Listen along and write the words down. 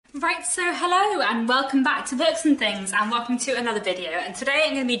Right, so hello and welcome back to Books and Things, and welcome to another video. And today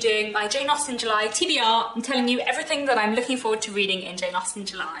I'm going to be doing my Jane Austen July TBR and telling you everything that I'm looking forward to reading in Jane Austen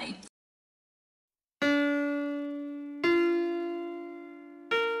July.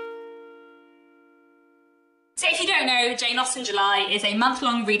 So if you don't know, Jane Austen July is a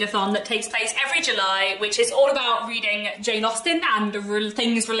month-long readathon that takes place every July, which is all about reading Jane Austen and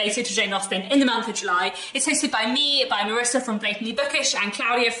things related to Jane Austen in the month of July. It's hosted by me, by Marissa from Blatantly Bookish, and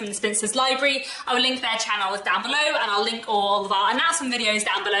Claudia from the Spinster's Library. I will link their channels down below, and I'll link all of our announcement videos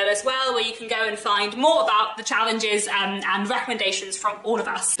down below as well, where you can go and find more about the challenges and recommendations from all of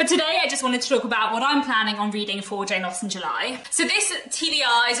us. But today I just wanted to talk about what I'm planning on reading for Jane Austen July. So this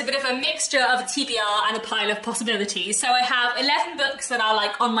TBR is a bit of a mixture of a TBR and a pile of possibilities. So I have 11 books that are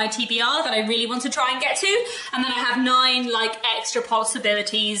like on my TBR that I really want to try and get to, and then I have 9 like extra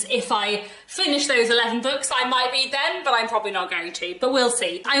possibilities. If I finish those 11 books, I might read them, but I'm probably not going to, but we'll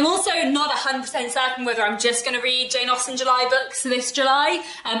see. I'm also not 100% certain whether I'm just going to read Jane Austen July books this July.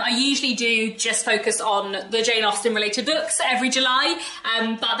 I usually do just focus on the Jane Austen related books every July,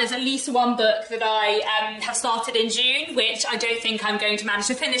 but there's at least one book that I have started in June, which I don't think I'm going to manage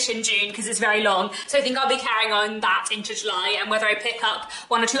to finish in June because it's very long. So I think I'll be carrying on that into July, and whether I pick up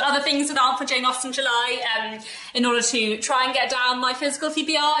 1 or 2 other things that aren't for Jane Austen July in order to try and get down my physical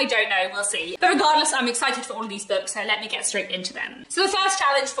TBR, I don't know, we'll see. But regardless, I'm excited for all of these books, so let me get straight into them. So the first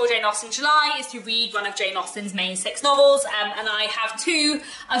challenge for Jane Austen July is to read one of Jane Austen's main 6 novels, and I have 2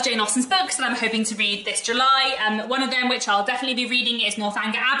 of Jane Austen's books that I'm hoping to read this July. One of them, which I'll definitely be reading, is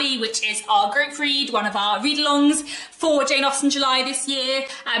Northanger Abbey, which is our group read, one of our read-alongs for Jane Austen July this year.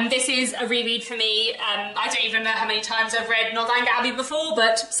 This is a reread for me. I don't even know how many times I've read Northanger Abbey before,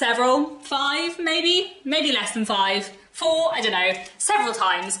 but several, 5 maybe less than 5. 4, I don't know, several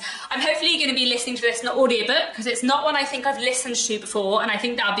times. I'm hopefully going to be listening to this in an audiobook because it's not one I think I've listened to before, and I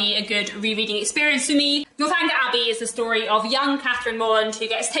think that'll be a good rereading experience for me. Northanger Abbey is the story of young Catherine Morland, who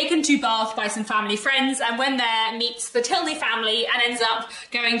gets taken to Bath by some family friends, and when there meets the Tilney family and ends up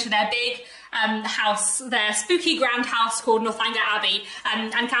going to their big house, their spooky grand house called Northanger Abbey,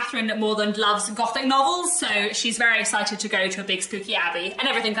 and Catherine Morland loves gothic novels, so she's very excited to go to a big spooky abbey, and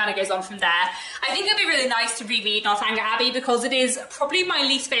everything kind of goes on from there. I think it'd be really nice to reread Northanger Abbey because it is probably my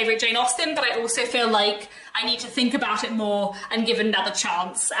least favourite Jane Austen, but I also feel like I need to think about it more and give it another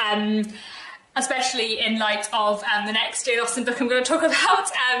chance. Especially in light of the next Jane Austen book I'm going to talk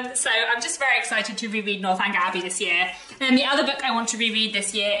about. So I'm just very excited to reread Northanger Abbey this year. And the other book I want to reread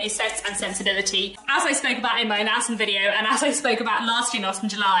this year is Sense and Sensibility. As I spoke about in my announcement video, and as I spoke about last Jane Austen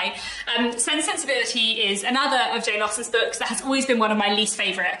July, Sense and Sensibility is another of Jane Austen's books that has always been one of my least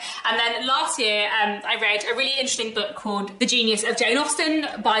favourite. And then last year I read a really interesting book called The Genius of Jane Austen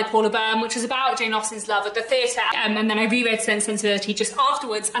by Paula Byrne, which was about Jane Austen's love of the theatre. And then I reread Sense and Sensibility just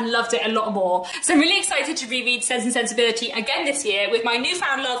afterwards and loved it a lot more. So I'm really excited to reread Sense and Sensibility again this year with my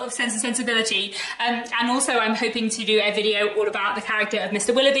newfound love of Sense and Sensibility, and also I'm hoping to do a video all about the character of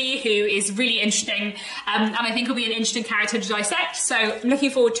Mr. Willoughby, who is really interesting, and I think will be an interesting character to dissect, so I'm looking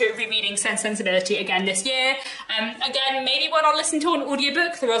forward to rereading Sense and Sensibility again this year. Again, maybe one I'll listen to an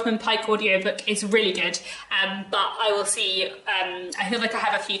audiobook. The Rosamund Pike audiobook is really good, but I will see. I feel like I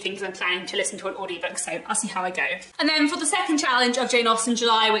have a few things I'm planning to listen to an audiobook, so I'll see how I go. And then for the second challenge of Jane Austen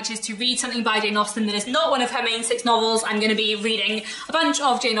July, which is to read something by Jane Austen that is not one of her main 6 novels, I'm going to be reading a bunch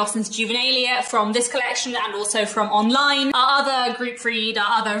of Jane Austen's juvenilia from this collection and also from online. Our other group read,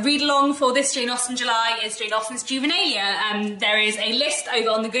 our other read-along for this Jane Austen July is Jane Austen's juvenilia. There is a list over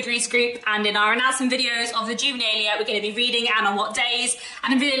on the Goodreads group and in our announcement videos of the juvenilia we're going to be reading and on what days,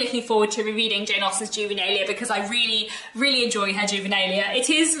 and I'm really looking forward to rereading Jane Austen's juvenilia because I really enjoy her juvenilia. It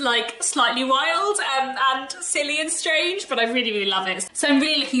is like slightly wild and silly and strange, but I really love it. So I'm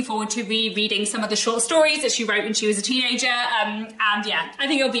really looking forward to rereading some of the short stories that she wrote when she was a teenager, and yeah, I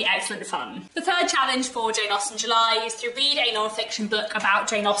think it'll be excellent fun. The third challenge for Jane Austen July is to read a non-fiction book about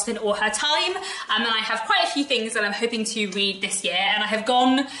Jane Austen or her time, and then I have quite a few things that I'm hoping to read this year, and I have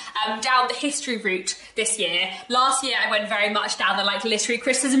gone down the history route this year. Last year I went very much down the like literary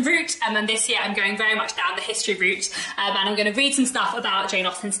criticism route, and then this year I'm going very much down the history route, and I'm going to read some stuff about Jane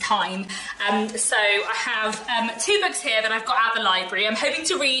Austen's time. So I have 2 books here that I've got out of the library. I'm hoping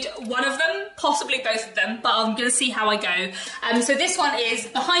to read one of them, possibly both of them, but I'm going to see how I go. So this one is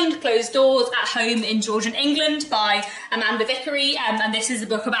Behind Closed Doors at Home in Georgian England by Amanda Vickery, and this is a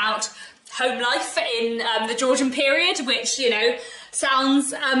book about home life in the Georgian period, which, you know,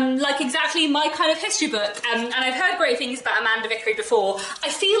 sounds like exactly my kind of history book, and I've heard great things about Amanda Vickery before. I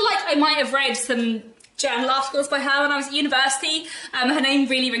feel like I might have read some journal articles by her when I was at university. Her name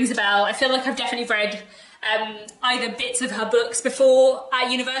really rings a bell. I feel like I've definitely read either bits of her books before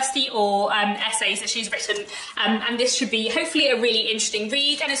at university or essays that she's written, and this should be hopefully a really interesting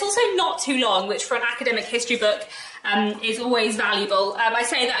read, and it's also not too long, which for an academic history book is always valuable. I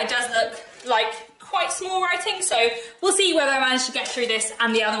say that it does look like quite small writing, so we'll see whether I manage to get through this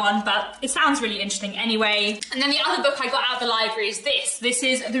and the other one, but it sounds really interesting anyway. And then the other book I got out of the library is this. This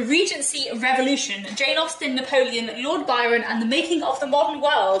is The Regency Revolution, Jane Austen, Napoleon, Lord Byron and the Making of the Modern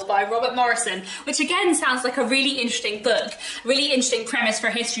World by Robert Morrison, which again sounds like a really interesting book, really interesting premise for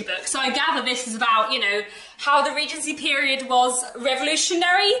a history book. So I gather this is about, you know, how the Regency period was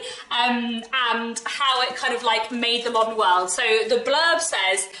revolutionary and how it kind of like made the modern world. So the blurb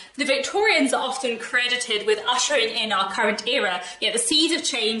says, the Victorians are often credited with ushering in our current era, yet the seeds of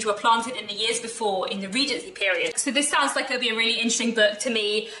change were planted in the years before in the Regency period. So this sounds like it'll be a really interesting book to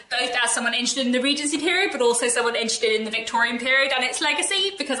me, both as someone interested in the Regency period, but also someone interested in the Victorian period and its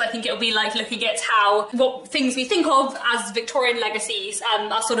legacy, because I think it'll be like looking at how, what things we think of as Victorian legacies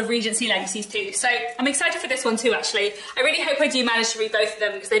are sort of Regency legacies too. So I'm excited for this one too, actually. I really hope I do manage to read both of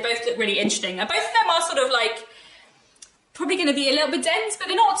them because they both look really interesting. And both of them are sort of like probably going to be a little bit dense, but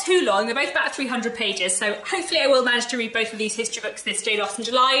they're not too long. They're both about 300 pages, so hopefully I will manage to read both of these history books this Jane Austen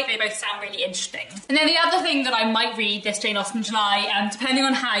July. They both sound really interesting. And then the other thing that I might read this Jane Austen July, depending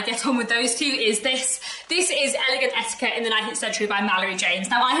on how I get on with those two, is this. This is Elegant Etiquette in the 19th Century by Mallory James.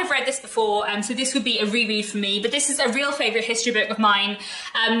 Now, I have read this before, so this would be a reread for me, but this is a real favourite history book of mine,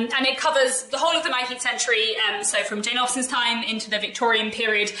 and it covers the whole of the 19th century, so from Jane Austen's time into the Victorian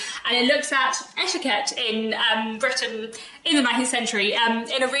period, and it looks at etiquette in Britain in the 19th century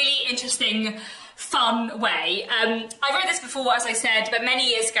in a really interesting, fun way. I read this before, as I said, but many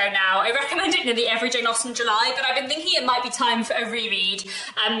years ago now. I recommend it nearly every Jane Austen July, but I've been thinking it might be time for a reread,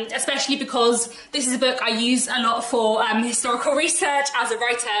 especially because this is a book I use a lot for historical research as a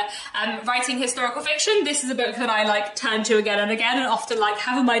writer, writing historical fiction. This is a book that I like turn to again and again, and often like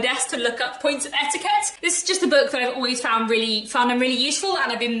have on my desk to look up points of etiquette. This is just a book that I've always found really fun and really useful,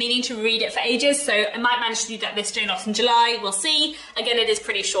 and I've been meaning to read it for ages, so I might manage to do that this Jane Austen July. We'll see. Again, it is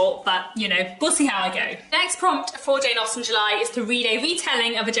pretty short, but you know, we'll see how I go. Next prompt for Jane Austen July is to read a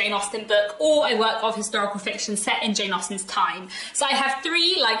retelling of a Jane Austen book or a work of historical fiction set in Jane Austen's time. So I have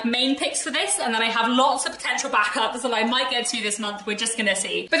three like main picks for this, and then I have lots of potential backups that I might get to this month. We're just gonna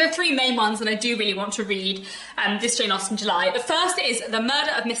see. But the three main ones that I do really want to read this Jane Austen July. The first is The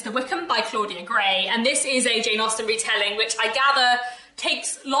Murder of Mr. Wickham by Claudia Gray, and this is a Jane Austen retelling which I gather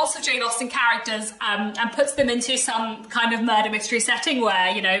takes lots of Jane Austen characters and puts them into some kind of murder mystery setting where,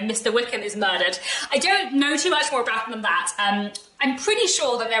 you know, Mr. Wickham is murdered. I don't know too much more about them than that. I'm pretty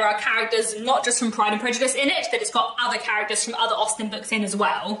sure that there are characters not just from Pride and Prejudice in it, that it's got other characters from other Austen books in as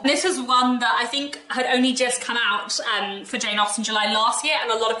well. This is one that I think had only just come out for Jane Austen July last year,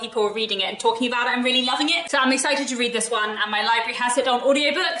 and a lot of people were reading it and talking about it and really loving it. So I'm excited to read this one, and my library has it on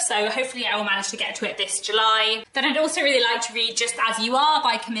audiobook, so hopefully I will manage to get to it this July. Then I'd also really like to read Just As You Are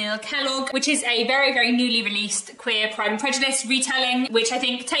by Camille Kellogg, which is a very, very newly released queer Pride and Prejudice retelling, which I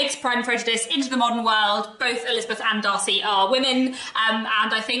think takes Pride and Prejudice into the modern world. Both Elizabeth and Darcy are women, and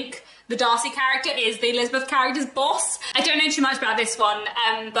I think the Darcy character is the Elizabeth character's boss. I don't know too much about this one,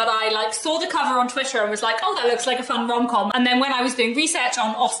 but I like saw the cover on Twitter and was like, oh, that looks like a fun rom-com. And then when I was doing research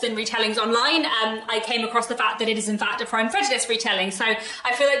on Austen retellings online, I came across the fact that it is in fact a Pride and Prejudice retelling. So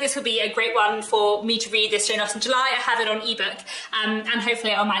I feel like this would be a great one for me to read this Jane Austen July. I have it on ebook, and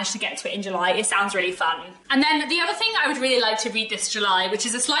hopefully I'll manage to get to it in July. It sounds really fun. And then the other thing I would really like to read this July, which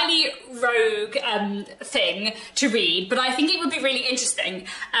is a slightly rogue thing to read, but I think it would be really interesting,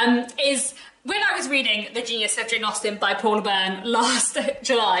 is when I was reading The Genius of Jane Austen by Paula Byrne last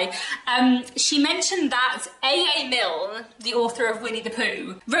July, she mentioned that A.A. Milne, the author of Winnie the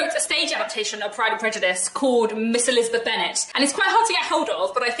Pooh, wrote a stage adaptation of Pride and Prejudice called Miss Elizabeth Bennet. And it's quite hard to get hold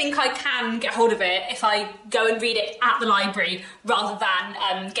of, but I think I can get hold of it if I go and read it at the library rather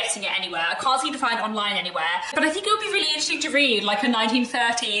than getting it anywhere. I can't seem to find it online anywhere. But I think it would be really interesting to read like a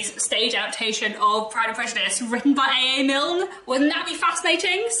 1930s stage adaptation of Pride and Prejudice written by A.A. Milne. Wouldn't that be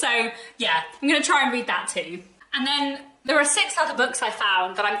fascinating? So yeah, I'm going to try and read that too. And then there are 6 other books I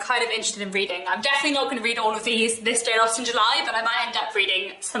found that I'm kind of interested in reading. I'm definitely not going to read all of these this Jane Austen July, but I might end up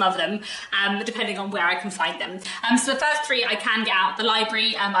reading some of them, depending on where I can find them. So the first 3 I can get out the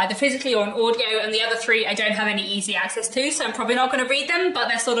library, either physically or on audio, and the other 3 I don't have any easy access to, so I'm probably not going to read them, but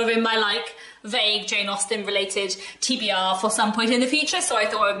they're sort of in my like vague Jane Austen related TBR for some point in the future, so I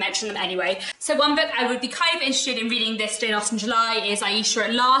thought I would mention them anyway. So one book I would be kind of interested in reading this Jane Austen July is Aisha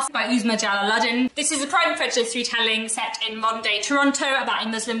at Last by Uzma Jalaluddin. This is a Pride and Prejudice retelling set set in modern-day Toronto about a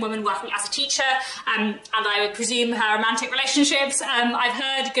Muslim woman working as a teacher, and I would presume her romantic relationships. I've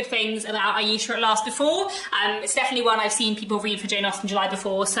heard good things about Aisha at Last before. It's definitely one I've seen people read for Jane Austen July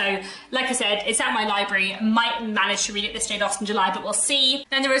before, so like I said, it's at my library. I might manage to read it this Jane Austen July, but we'll see.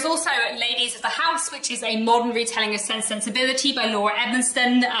 Then there is also Ladies of the House, which is a modern retelling of Sense and Sensibility by Laura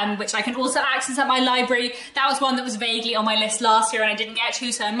Edmonston, which I can also access at my library. That was one that was vaguely on my list last year and I didn't get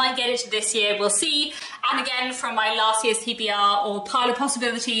to, so I might get it to this year, we'll see. And again, from my last year's TBR or pile of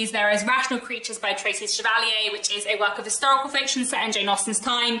possibilities, there is Rational Creatures by Tracy Chevalier, which is a work of historical fiction set in Jane Austen's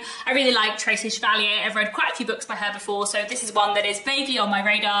time. I really like Tracy Chevalier. I've read quite a few books by her before, so this is one that is vaguely on my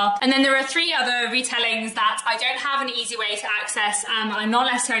radar. And then there are 3 other retellings that I don't have an easy way to access. I'm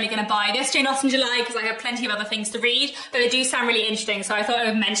not necessarily going to buy this Jane Austen July because I have plenty of other things to read, but they do sound really interesting, so I thought I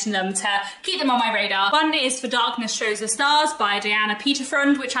would mention them to keep them on my radar. One is For Darkness Shows the Stars by Diana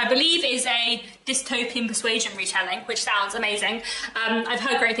Peterfront, which I believe is a dystopian persuasion retelling, which sounds amazing. I've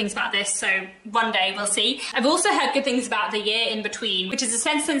heard great things about this, so one day we'll see. I've also heard good things about The Year in Between, which is a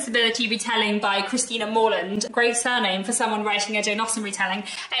Sense and Sensibility retelling by Christina Morland. Great surname for someone writing a Jane Austen retelling.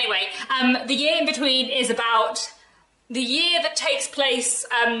 Anyway, The Year in Between is about the year that takes place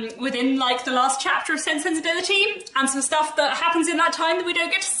within like the last chapter of Sense and Sensibility, and some stuff that happens in that time that we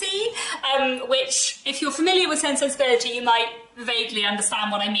don't get to see, which if you're familiar with Sense and Sensibility you might vaguely understand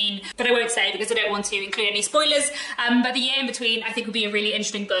what I mean, but I won't say because I don't want to include any spoilers. But The Year in Between I think will be a really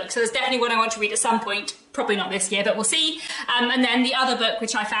interesting book, so there's definitely one I want to read at some point, probably not this year, but we'll see. And then the other book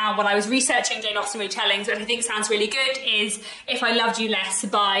which I found when I was researching Jane Austen retellings, which I think sounds really good, is If I Loved You Less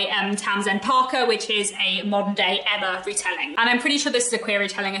by Tamzin Parker, which is a modern day Emma retelling. And I'm pretty sure this is a queer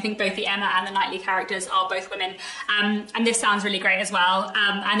retelling. I think both the Emma and the Knightley characters are both women, and this sounds really great as well.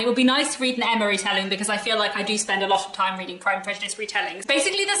 And it would be nice to read an Emma retelling because I feel like I do spend a lot of time reading Pride and Prejudice retellings.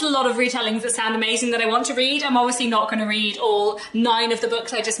 Basically, there's a lot of retellings that sound amazing that I want to read. I'm obviously not going to read all 9 of the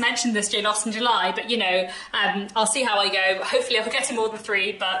books I just mentioned this Jane Austen July, but you know, I'll see how I go. Hopefully I'll get to more than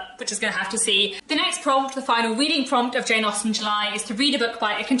 3, but we're just going to have to see. The next prompt, the final reading prompt of Jane Austen July, is to read a book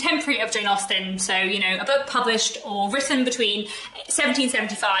by a contemporary of Jane Austen. So, you know, a book published or written between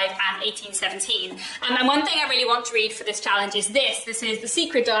 1775 and 1817. And one thing I really want to read for this challenge is this. This is The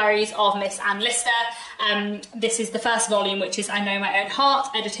Secret Diaries of Miss Anne Lister. This is the first volume, which is I Know My Own Heart,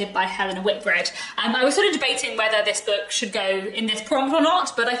 edited by Helena Whitbread. I was sort of debating whether this book should go in this prompt or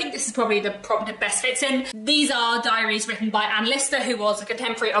not, but I think this is probably the prompt it best fits in. These are diaries written by Anne Lister, who was a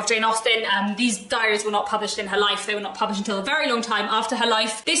contemporary of Jane Austen. These diaries were not published in her life. They were not published until a very long time after her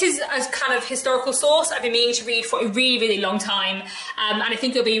life. This is a kind of historical source I've been meaning to read for a really, really long time, and I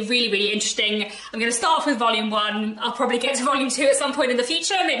think it'll be really, really interesting. I'm going to start off with volume 1. I'll probably get to volume 2 at some point in the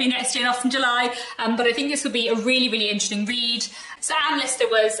future, maybe next Jane Austen July, but I think this will be a really, really interesting read. So Anne Lister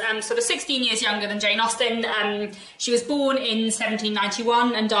was sort of 16 years younger than Jane Austen. She was born in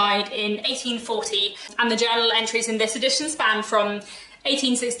 1791 and died in 1840, and the journal entries in this edition span from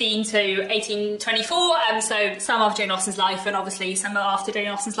 1816 to 1824, so some of Jane Austen's life and obviously some after Jane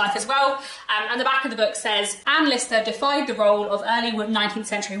Austen's life as well. And the back of the book says, Anne Lister defied the role of early 19th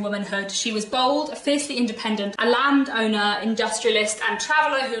century womanhood. She was bold, fiercely independent, a landowner, industrialist and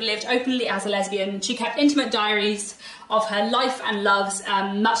traveller who lived openly as a lesbian. She kept intimate diaries of her life and loves,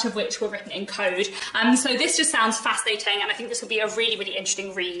 much of which were written in code. So this just sounds fascinating, and I think this will be a really, really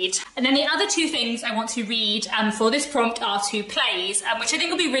interesting read. And then the other 2 things I want to read for this prompt are 2 plays, which I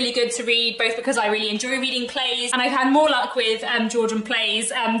think will be really good to read, both because I really enjoy reading plays, and I've had more luck with Georgian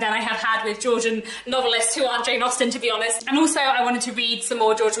plays than I have had with Georgian novelists who aren't Jane Austen, to be honest. And also I wanted to read some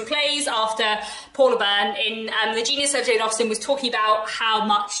more Georgian plays after Paula Byrne in The Genius of Jane Austen was talking about how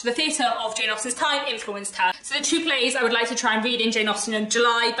much the theatre of Jane Austen's time influenced her. So the 2 plays I would like to try and read in Jane Austen in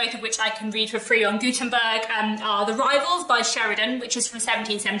July, both of which I can read for free on Gutenberg, are The Rivals by Sheridan, which is from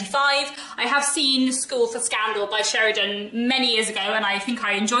 1775. I have seen School for Scandal by Sheridan many years ago, and I think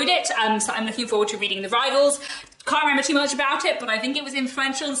I enjoyed it, so I'm looking forward to reading The Rivals. Can't remember too much about it, but I think it was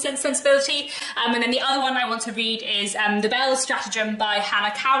influential in Sense and Sensibility. And then the other one I want to read is The Bell's Stratagem by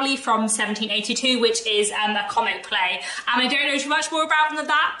Hannah Cowley from 1782, which is a comic play. And I don't know too much more about them than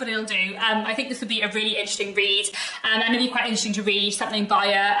that, but it'll do. I think this would be a really interesting read, and it'd be quite interesting to read something by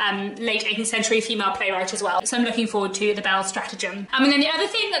a late 18th century female playwright as well. So I'm looking forward to The Bell's Stratagem. And then the other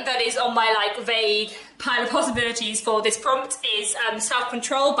thing that is on my like vague pile of possibilities for this prompt is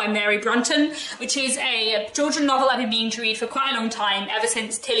Self-Control by Mary Brunton, which is a Georgian novel I've been meaning to read for quite a long time, ever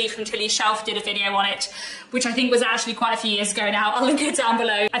since Tilly from Tilly's Shelf did a video on it, which I think was actually quite a few years ago now. I'll link it down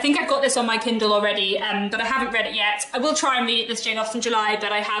below. I think I've got this on my Kindle already, but I haven't read it yet. I will try and read it this Jane Austen July,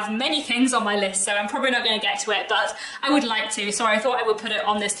 but I have many things on my list, so I'm probably not going to get to it, but I would like to, so I thought I would put it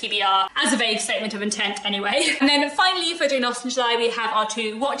on this TBR. as a vague statement of intent anyway. And then finally for Jane Austen July we have our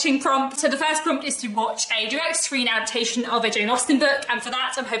 2 watching prompts. So the first prompt is to watch a direct screen adaptation of a Jane Austen book, and for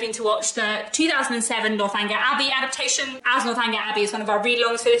that I'm hoping to watch the 2007 Northanger Abbey adaptation. As Northanger Abbey is one of our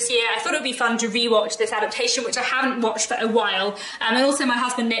read-alongs for this year, I thought it would be fun to rewatch this adaptation, which I haven't watched for a while. And also my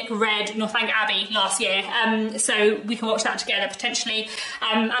husband Nick read Northanger Abbey last year, so we can watch that together potentially.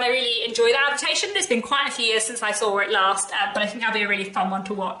 And I really enjoyed that adaptation. It's been quite a few years since I saw it last, but I think that'll be a really fun one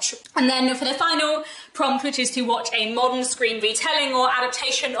to watch. And then for the final prompt, which is to watch a modern screen retelling or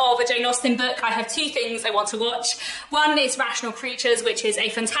adaptation of a Jane Austen book, I have 2 things I want to watch. One is Rational Creatures, which is a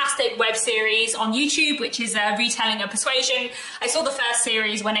fantastic web series on YouTube, which is a retelling of Persuasion. I saw the first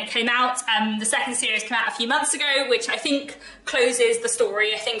series when it came out. The second series came out a few months ago, which I think closes the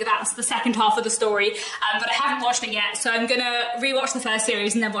story. I think that's the second half of the story, but I haven't watched it yet, so I'm gonna rewatch the first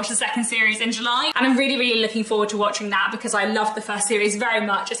series and then watch the second series in July. And I'm really, really looking forward to watching that because I loved the first series very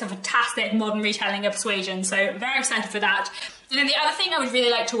much. It's a fantastic modern retelling of Persuasion, so very excited for that. And then the other thing I would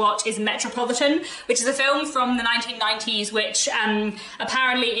really like to watch is Metropolitan, which is a film from the 1990s, which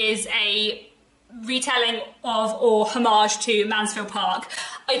apparently is a retelling of or homage to Mansfield Park.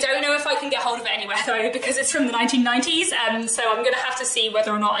 I don't know if I can get hold of it anywhere though, because it's from the 1990s, so I'm gonna have to see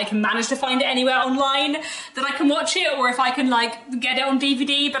whether or not I can manage to find it anywhere online that I can watch it, or if I can like get it on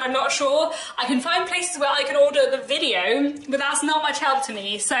DVD, but I'm not sure. I can find places where I can order the video, but that's not much help to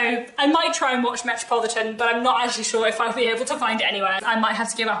me, so I might try and watch Metropolitan, but I'm not actually sure if I'll be able to find it anywhere. I might have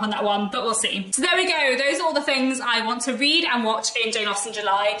to give up on that one, but we'll see. So there we go, those are all the things I want to read and watch in Jane Austen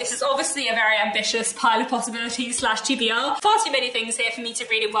July. This is obviously a very ambitious pile of possibilities / TBR. Far too many things here for me to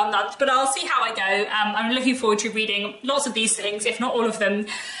read in one month, but I'll see how I go. I'm looking forward to reading lots of these things, if not all of them.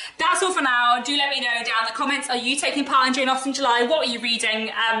 That's all for now. Do let me know down in the comments, are you taking part in Jane Austen July? What are you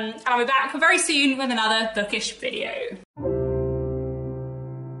reading? And I'll be back very soon with another bookish video.